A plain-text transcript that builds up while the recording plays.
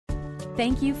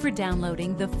Thank you for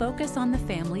downloading the Focus on the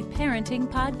Family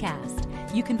Parenting Podcast.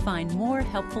 You can find more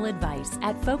helpful advice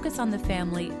at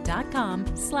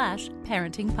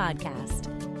focusonthefamily.com/parenting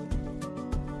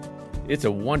podcast. It's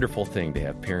a wonderful thing to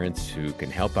have parents who can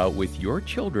help out with your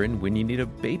children when you need a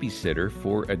babysitter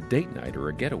for a date night or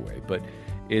a getaway. But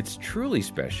it's truly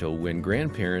special when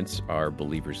grandparents are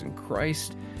believers in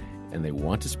Christ and they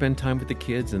want to spend time with the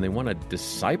kids and they want to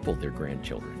disciple their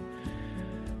grandchildren.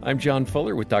 I'm John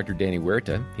Fuller with Dr. Danny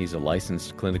Huerta. He's a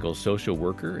licensed clinical social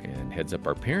worker and heads up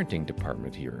our parenting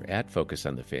department here at Focus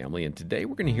on the Family. And today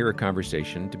we're going to hear a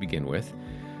conversation to begin with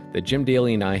that Jim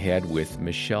Daly and I had with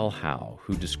Michelle Howe,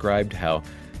 who described how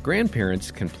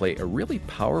grandparents can play a really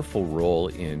powerful role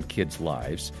in kids'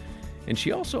 lives. And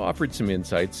she also offered some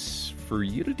insights for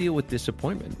you to deal with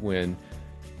disappointment when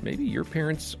maybe your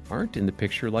parents aren't in the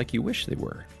picture like you wish they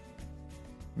were.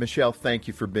 Michelle, thank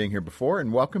you for being here before,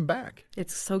 and welcome back.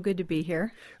 It's so good to be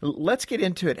here. Let's get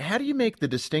into it. How do you make the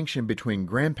distinction between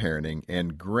grandparenting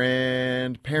and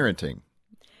grandparenting?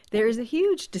 There is a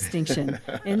huge distinction.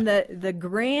 And the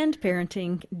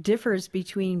grandparenting differs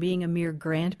between being a mere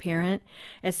grandparent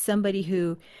as somebody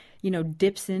who,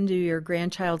 dips into your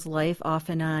grandchild's life off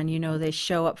and on. They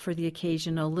show up for the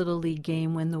occasional Little League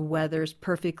game when the weather's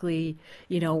perfectly,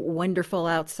 wonderful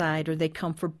outside, or they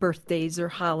come for birthdays or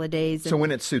holidays. So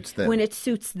when it suits them. When it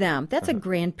suits them. That's a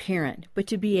grandparent. But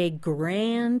to be a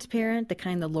grandparent, the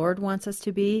kind the Lord wants us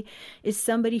to be, is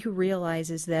somebody who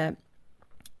realizes that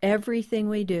everything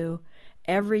we do,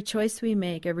 every choice we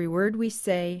make, every word we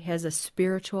say has a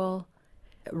spiritual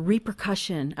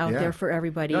repercussion out there for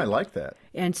everybody. Yeah, I like that.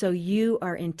 And so you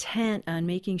are intent on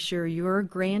making sure your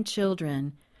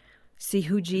grandchildren see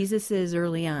who Jesus is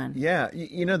early on. Yeah.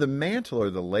 The mantle or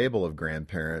the label of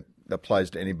grandparent applies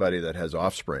to anybody that has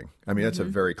offspring. I mean, that's a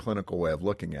very clinical way of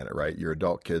looking at it, right? Your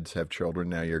adult kids have children,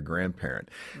 now you're a grandparent.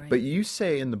 Right. But you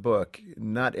say in the book,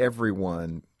 not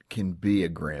everyone can be a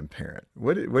grandparent.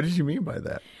 What did you mean by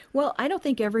that? Well, I don't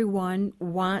think everyone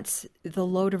wants the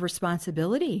load of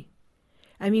responsibility.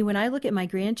 I mean, when I look at my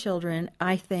grandchildren,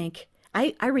 I think,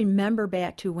 I remember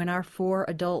back to when our 4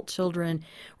 adult children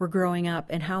were growing up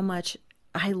and how much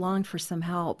I longed for some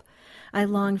help. I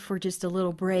longed for just a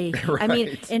little break. Right. I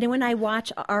mean, and when I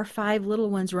watch our 5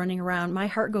 little ones running around, my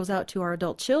heart goes out to our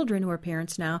adult children who are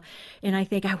parents now, and I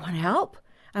think, I want to help.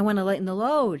 I want to lighten the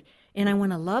load. And I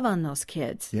want to love on those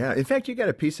kids. Yeah. In fact, you got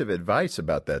a piece of advice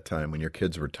about that time when your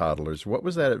kids were toddlers. What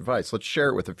was that advice? Let's share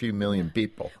it with a few million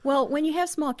people. Well, when you have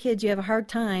small kids, you have a hard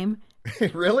time.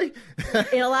 Really?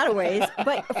 In a lot of ways.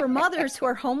 But for mothers who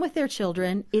are home with their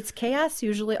children, it's chaos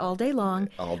usually all day long.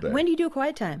 All day. When do you do a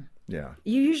quiet time? Yeah.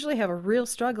 You usually have a real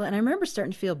struggle. And I remember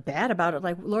starting to feel bad about it,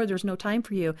 like, Lord, there's no time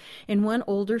for you. And one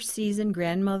older, seasoned,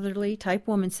 grandmotherly type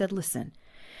woman said, listen,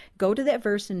 go to that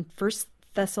verse in 1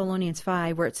 Thessalonians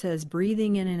 5, where it says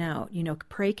breathing in and out,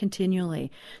 pray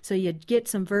continually. So you get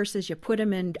some verses, you put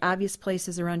them in obvious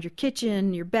places around your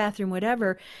kitchen, your bathroom,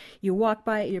 whatever. You walk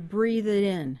by it, you breathe it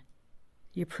in,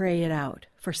 you pray it out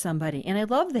for somebody. And I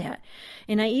love that.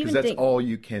 And I even think that's all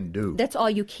you can do. That's all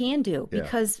you can do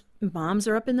because moms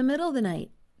are up in the middle of the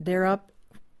night. They're up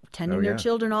tending their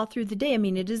children all through the day. I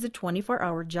mean, it is a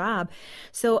 24-hour job.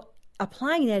 So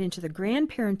applying that into the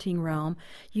grandparenting realm,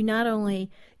 you not only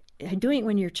doing it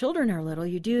when your children are little,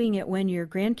 you're doing it when your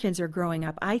grandkids are growing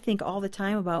up. I think all the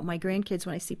time about my grandkids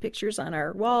when I see pictures on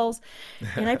our walls,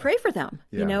 and I pray for them,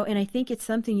 and I think it's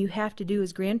something you have to do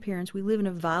as grandparents. We live in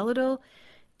a volatile,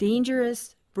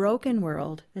 dangerous, broken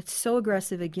world that's so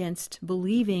aggressive against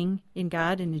believing in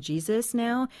God and in Jesus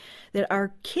now that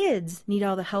our kids need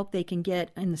all the help they can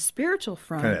get in the spiritual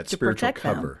front kind of that to spiritual protect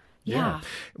cover. them. Yeah.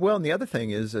 Well, and the other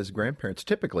thing is, as grandparents,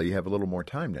 typically you have a little more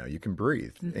time now. You can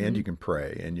breathe and you can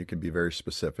pray and you can be very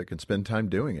specific and spend time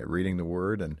doing it, reading the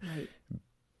Word and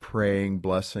praying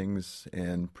blessings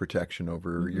and protection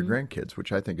over your grandkids,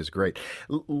 which I think is great.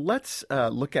 Let's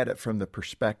look at it from the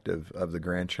perspective of the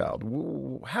grandchild.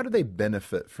 How do they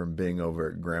benefit from being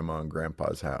over at Grandma and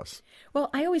Grandpa's house?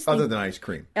 Well, I always think, other than ice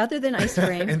cream. Other than ice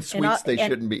cream. And sweets they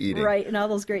shouldn't be eating. Right, and all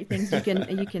those great things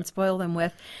you can spoil them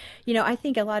with. I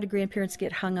think a lot of grandparents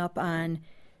get hung up on,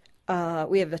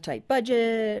 we have a tight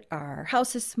budget, our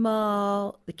house is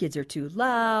small, the kids are too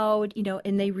loud,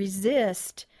 and they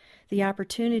resist the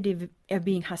opportunity of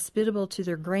being hospitable to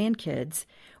their grandkids,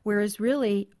 whereas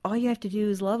really all you have to do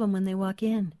is love them when they walk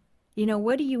in.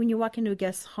 When you walk into a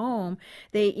guest's home,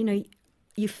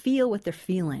 you feel what they're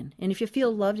feeling. And if you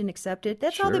feel loved and accepted,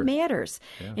 that's all that matters.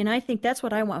 Yeah. And I think that's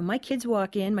what I want. When my kids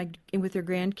walk in with their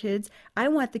grandkids, I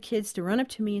want the kids to run up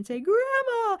to me and say,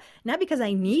 Grandma, not because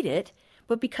I need it,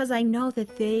 but because I know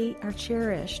that they are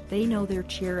cherished. They know they're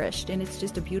cherished, and it's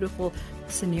just a beautiful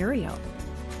scenario.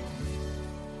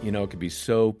 You know, it can be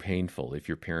so painful if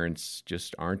your parents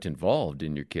just aren't involved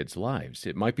in your kids' lives.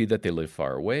 It might be that they live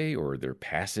far away, or they're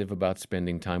passive about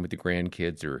spending time with the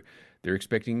grandkids, or they're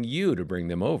expecting you to bring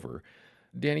them over.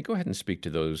 Danny, go ahead and speak to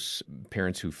those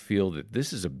parents who feel that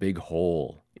this is a big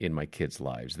hole in my kids'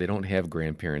 lives. They don't have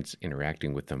grandparents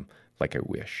interacting with them like I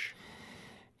wish.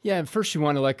 Yeah, and first you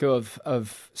want to let go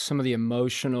of some of the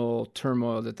emotional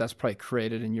turmoil that's probably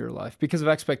created in your life because of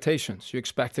expectations. You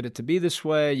expected it to be this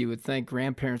way. You would think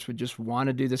grandparents would just want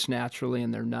to do this naturally,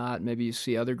 and they're not. Maybe you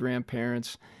see other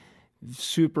grandparents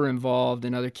super involved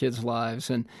in other kids' lives.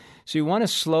 And so you want to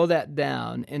slow that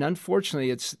down. And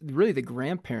unfortunately, it's really the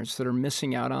grandparents that are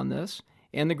missing out on this,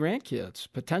 and the grandkids,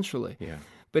 potentially. Yeah.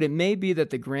 But it may be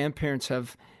that the grandparents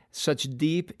have such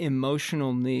deep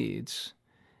emotional needs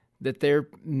that they're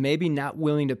maybe not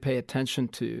willing to pay attention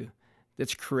to,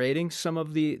 that's creating some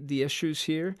of the issues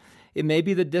here. It may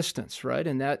be the distance, right?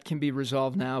 And that can be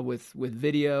resolved now with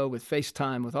video, with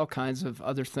FaceTime, with all kinds of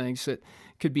other things that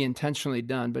could be intentionally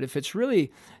done. But if it's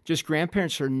really just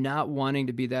grandparents are not wanting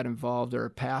to be that involved or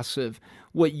passive,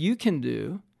 what you can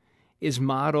do is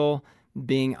model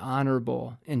being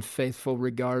honorable and faithful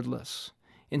regardless.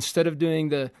 Instead of doing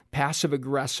the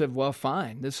passive-aggressive, well,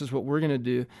 fine, this is what we're going to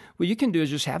do, what you can do is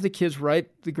just have the kids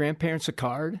write the grandparents a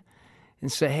card and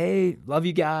say, hey, love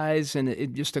you guys,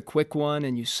 and just a quick one,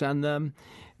 and you send them.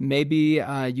 Maybe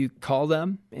you call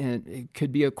them, and it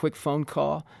could be a quick phone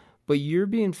call, but you're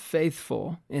being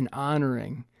faithful and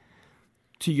honoring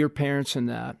to your parents in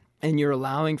that, and you're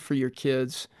allowing for your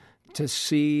kids to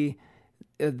see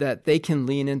that they can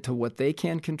lean into what they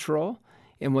can control,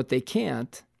 and what they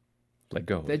can't, let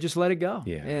go. They just let it go.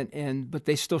 Yeah. But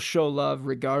they still show love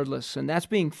regardless. And that's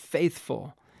being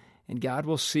faithful. And God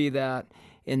will see that.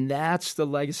 And that's the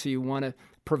legacy you want to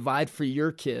provide for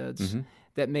your kids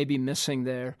that may be missing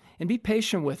there. And be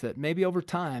patient with it. Maybe over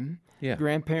time,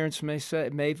 grandparents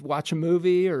may watch a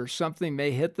movie or something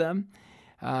may hit them.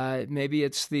 Maybe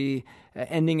it's the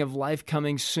ending of life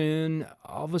coming soon.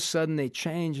 All of a sudden they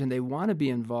change and they want to be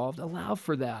involved. Allow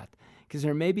for that. Because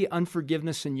there may be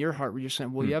unforgiveness in your heart where you're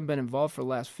saying, well, you haven't been involved for the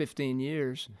last 15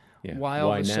 years. Yeah. Why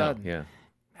all of a now? sudden? Yeah.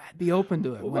 Be open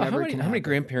to it whenever how many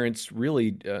grandparents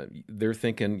really, they're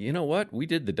thinking, you know what, we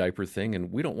did the diaper thing and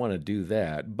we don't want to do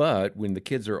that, but when the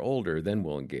kids are older, then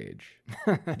we'll engage.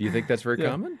 Do you think that's very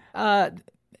common?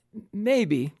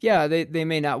 Maybe. Yeah, they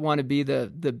may not want to be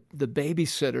the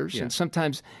babysitters. Yeah. And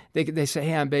sometimes they say,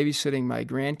 hey, I'm babysitting my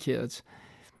grandkids.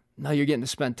 No, you're getting to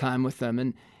spend time with them.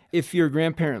 And if you're a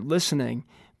grandparent listening,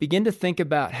 begin to think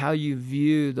about how you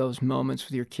view those moments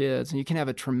with your kids, and you can have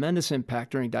a tremendous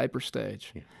impact during diaper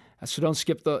stage. Yeah. So don't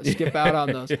skip out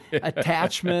on those.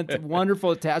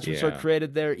 Wonderful attachments are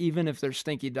created there, even if they're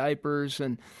stinky diapers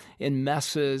and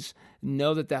messes.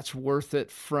 Know that that's worth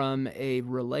it from a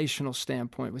relational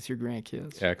standpoint with your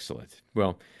grandkids. Excellent.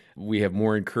 Well, we have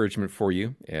more encouragement for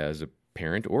you as a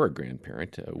parent or a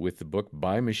grandparent with the book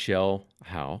by Michelle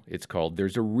Howe. It's called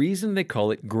There's a Reason They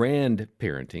Call It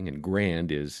Grandparenting, and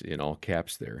grand is in all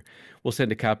caps there. We'll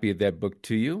send a copy of that book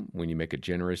to you when you make a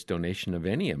generous donation of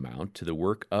any amount to the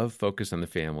work of Focus on the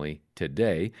Family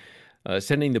today.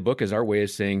 Sending the book is our way of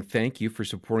saying thank you for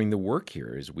supporting the work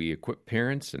here as we equip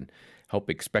parents and help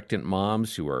expectant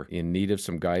moms who are in need of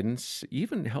some guidance,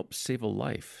 even help save a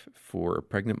life for a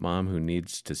pregnant mom who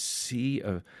needs to see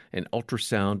an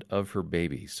ultrasound of her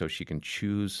baby so she can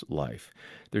choose life.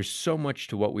 There's so much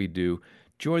to what we do.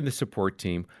 Join the support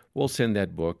team. We'll send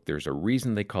that book. There's a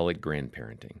reason they call it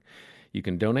grandparenting. You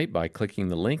can donate by clicking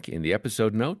the link in the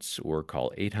episode notes or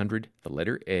call 800, the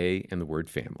letter A, and the word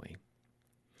family.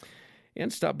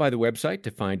 And stop by the website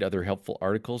to find other helpful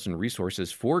articles and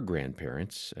resources for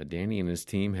grandparents. Danny and his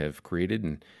team have created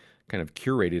and kind of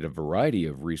curated a variety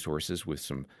of resources with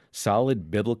some solid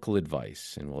biblical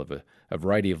advice, and we'll have a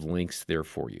variety of links there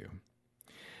for you.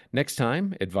 Next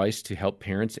time, advice to help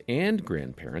parents and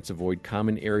grandparents avoid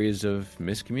common areas of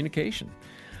miscommunication.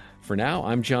 For now,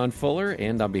 I'm John Fuller,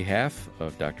 and on behalf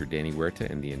of Dr. Danny Huerta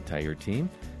and the entire team,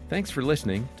 thanks for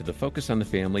listening to the Focus on the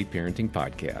Family Parenting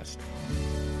Podcast.